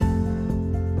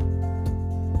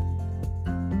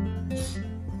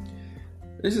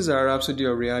This is our Rhapsody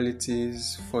of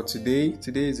Realities for today.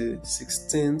 Today is the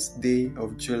 16th day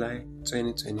of July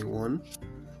 2021,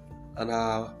 and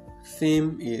our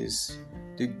theme is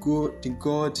the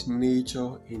God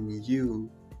nature in you.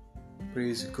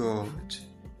 Praise God.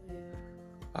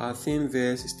 Our theme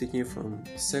verse is taken from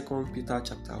 2 Peter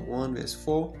chapter 1 verse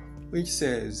 4, which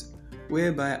says,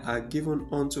 "Whereby are given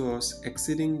unto us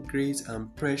exceeding great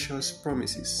and precious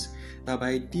promises, that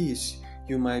by these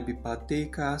you might be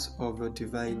partakers of the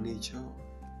divine nature."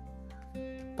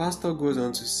 Pastor goes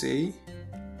on to say,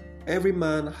 every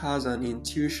man has an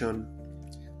intuition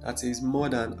that is more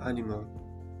than animal.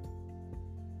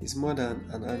 It's more than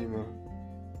an animal.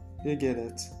 You get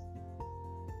it?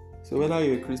 So whether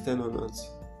you're a Christian or not,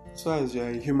 as far as you're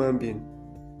a human being,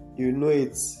 you know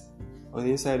it on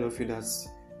the inside of you that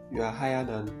you are higher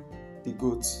than the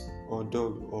goat or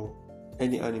dog or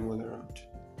any animal around.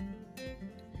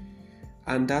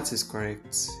 And that is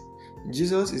correct.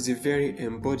 Jesus is the very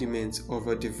embodiment of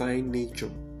a divine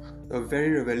nature, the very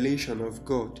revelation of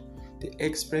God, the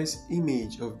express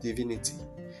image of divinity,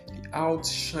 the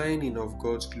outshining of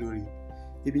God's glory.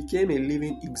 He became a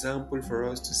living example for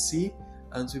us to see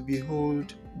and to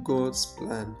behold God's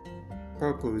plan,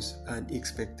 purpose, and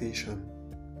expectation.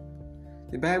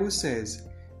 The Bible says,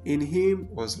 "In him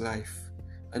was life,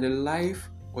 and the life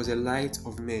was a light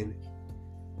of men."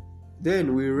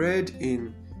 Then we read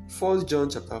in 1 John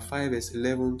chapter 5 verse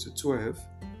 11 to 12,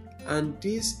 "And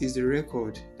this is the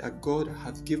record that God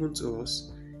hath given to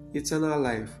us, eternal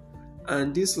life,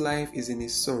 and this life is in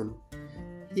his Son.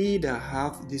 He that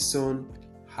hath the Son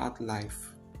hath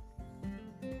life."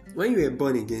 When you were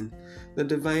born again, the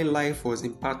divine life was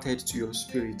imparted to your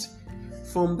spirit.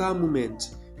 From that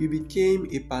moment, you became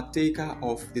a partaker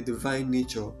of the divine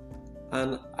nature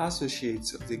and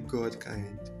associates of the God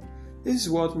kind. This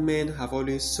is what men have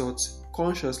always sought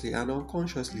consciously and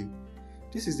unconsciously.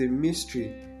 This is the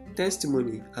mystery,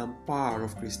 testimony, and power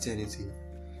of Christianity.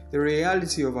 The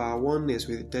reality of our oneness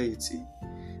with deity.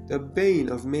 The bane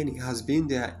of many has been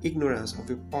their ignorance of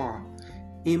the power,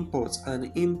 import,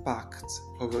 and impact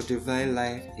of a divine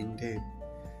life in them.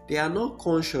 They are not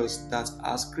conscious that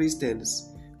as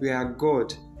Christians, we are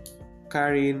God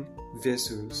carrying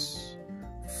vessels,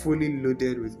 fully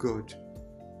loaded with God.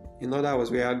 In other words,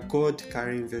 we are God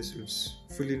carrying vessels,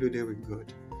 fully loaded with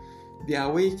God. Be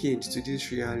awakened to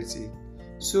this reality,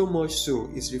 so much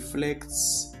so it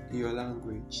reflects in your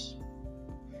language.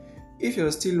 If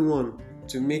you're still one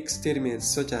to make statements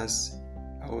such as,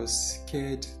 "I was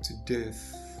scared to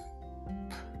death,"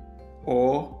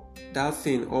 or "that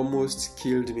thing almost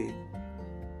killed me,"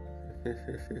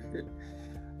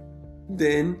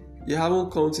 then you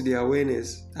haven't come to the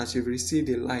awareness that you've received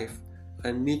the life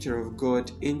and nature of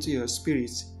God into your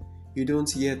spirit. You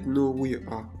don't yet know who you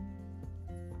are.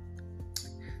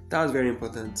 That's very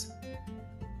important.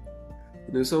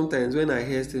 Sometimes when I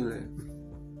hear things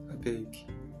like, "I beg,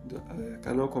 I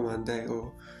cannot come and die,"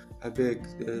 or "I beg,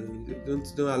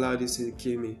 don't allow this to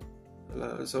kill me.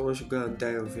 Someone should go and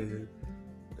die of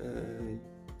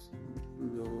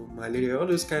malaria," all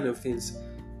those kind of things.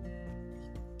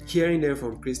 Hearing them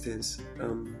from Christians,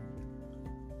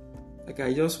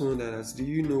 I just wonder that, do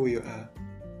you know who you are?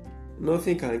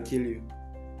 Nothing can kill you.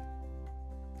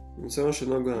 Someone should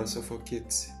not go and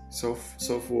suffocate.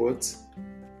 What?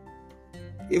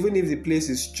 Even if the place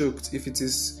is choked, if it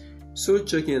is so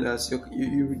choking that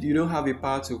you don't have the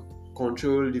power to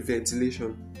control the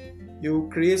ventilation, you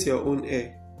create your own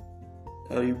air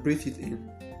and you breathe it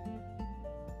in.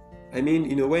 I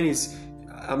mean, when it's,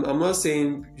 I'm not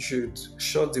saying you should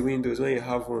shut the windows when you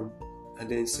have one and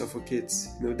then suffocate.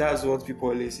 That's what people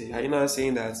always say. I'm not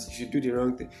saying that you should do the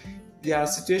wrong thing. There are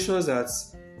situations that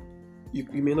you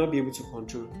may not be able to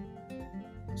control.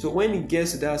 So when it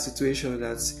gets to that situation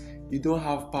that you don't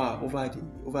have power over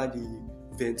the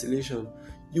ventilation,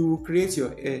 you will create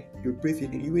your air, you breathe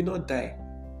it in. You will not die.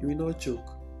 You will not choke.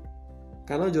 You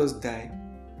cannot just die.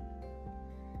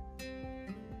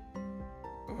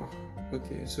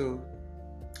 Okay, so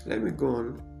let me go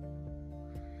on.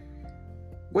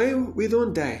 When we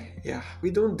don't die, we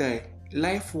don't die.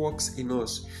 Life works in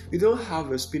us. We don't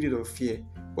have a spirit of fear,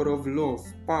 but of love,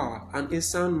 power, and a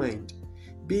sound mind.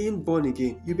 Being born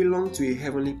again, you belong to a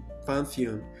heavenly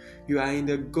pantheon. You are in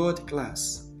the God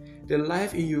class. The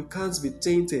life in you can't be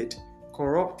tainted,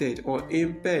 corrupted, or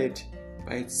impaired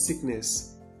by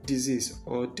sickness, disease,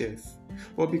 or death.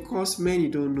 But because many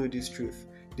don't know this truth,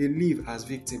 they live as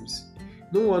victims.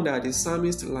 No wonder the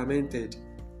psalmist lamented,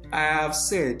 "I have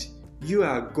said, you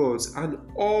are gods, and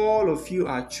all of you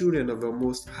are children of the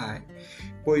Most High.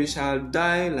 But you shall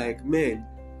die like men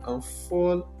and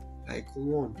fall like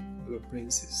one of the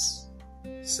princes."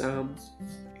 Psalm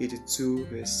 82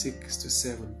 verse 6 to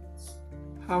 7.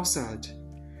 How sad.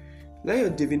 Let your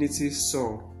divinity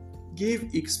soar.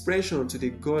 Give expression to the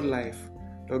God life,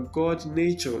 the God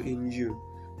nature in you.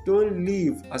 Don't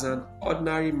live as an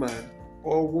ordinary man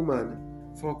or woman,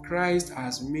 for Christ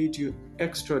has made you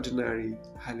extraordinary.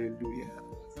 Hallelujah.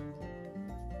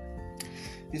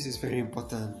 This is very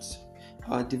important.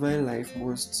 Our divine life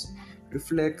must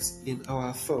reflect in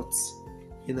our thoughts,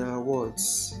 in our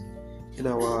words, in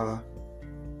our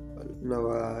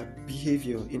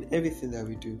behavior, in everything that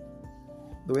we do.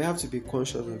 But we have to be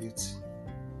conscious of it.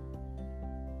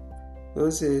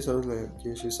 Don't say something like,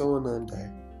 okay, should someone now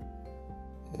die?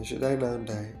 Should I now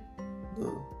die?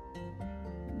 No.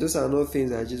 Those are not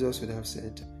things that Jesus would have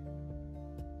said.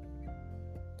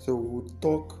 So we'll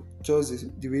talk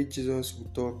just the way Jesus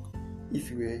would talk if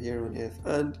he were here on earth.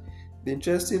 And the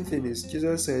interesting thing is,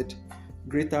 Jesus said,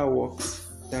 greater works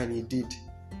than he did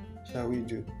shall we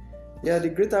do. Yeah, the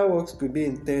greater works could be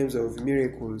in terms of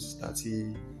miracles that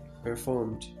he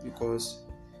performed, because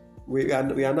we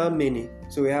are not many,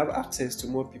 so we have access to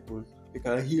more people. We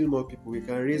can heal more people, we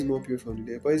can raise more people from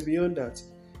the dead. But it's beyond that.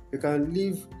 We can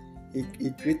live a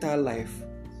greater life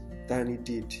than he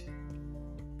did,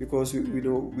 because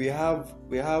we have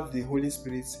the Holy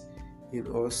Spirit in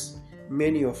us.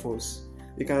 Many of us,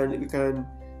 we can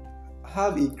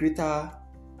have a greater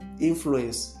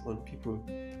influence on people,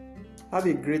 have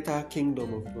a greater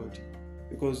kingdom of God,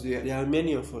 because there are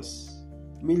many of us,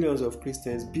 millions of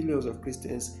Christians, billions of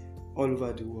Christians all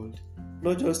over the world.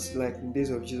 Not just like in the days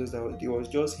of Jesus, that it was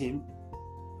just him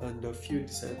and a few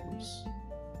disciples.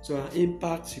 So our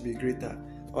impact should be greater.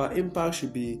 Our impact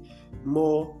should be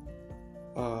more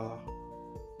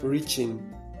reaching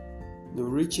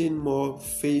more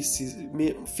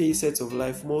facets of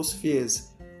life, more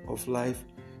spheres of life,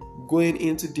 going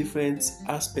into different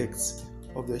aspects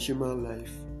of the human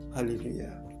life.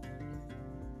 Hallelujah.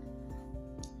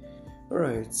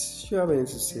 Alright, do you have anything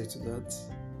to say to that?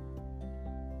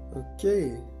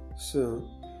 Okay, so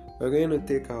we're going to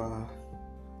take our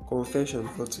confession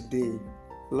for today.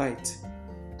 Light.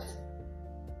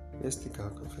 Let's take our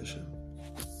confession.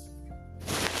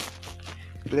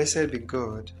 Blessed be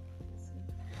God.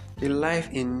 The life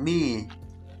in me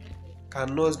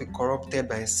cannot be corrupted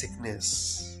by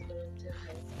sickness,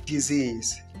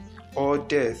 disease, or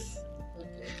death.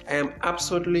 I am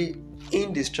absolutely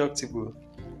indestructible,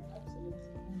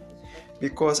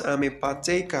 because I am a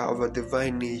partaker of a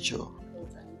divine nature.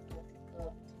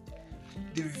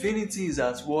 Divinity is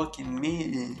at work in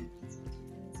me.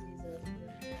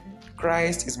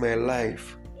 Christ is my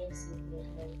life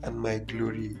and my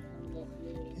glory.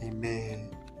 Amen.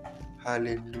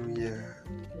 Hallelujah.